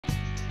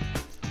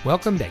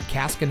Welcome to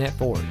Caskinette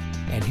Ford,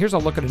 and here's a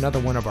look at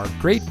another one of our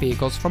great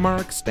vehicles from our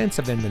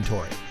extensive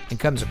inventory, and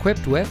comes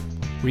equipped with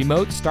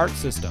remote start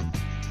system,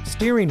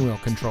 steering wheel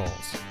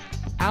controls,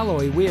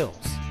 alloy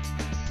wheels,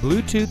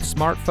 Bluetooth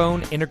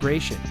smartphone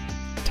integration,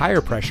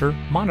 tire pressure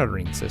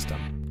monitoring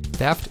system,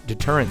 theft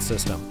deterrent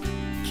system,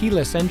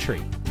 keyless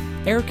entry,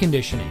 air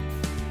conditioning,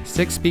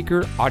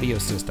 6-speaker audio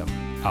system,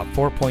 a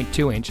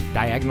 4.2-inch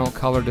diagonal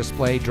color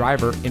display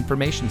driver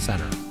information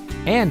center,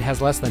 and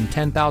has less than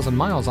 10,000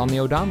 miles on the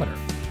odometer.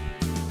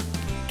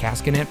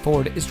 Caskinette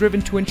Ford is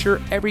driven to ensure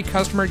every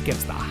customer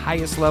gets the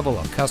highest level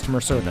of customer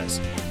service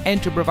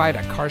and to provide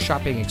a car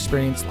shopping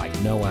experience like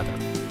no other.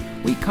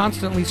 We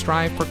constantly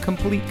strive for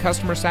complete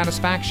customer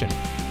satisfaction,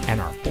 and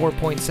our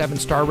 4.7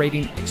 star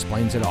rating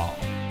explains it all.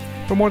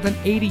 For more than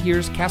 80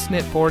 years,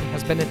 Caskinette Ford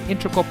has been an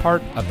integral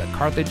part of the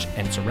Carthage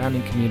and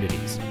surrounding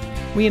communities.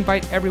 We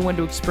invite everyone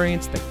to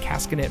experience the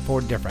Caskinette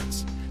Ford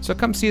difference. So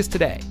come see us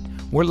today.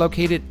 We're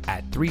located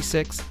at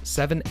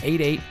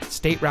 36788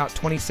 State Route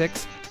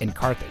 26 in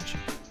Carthage.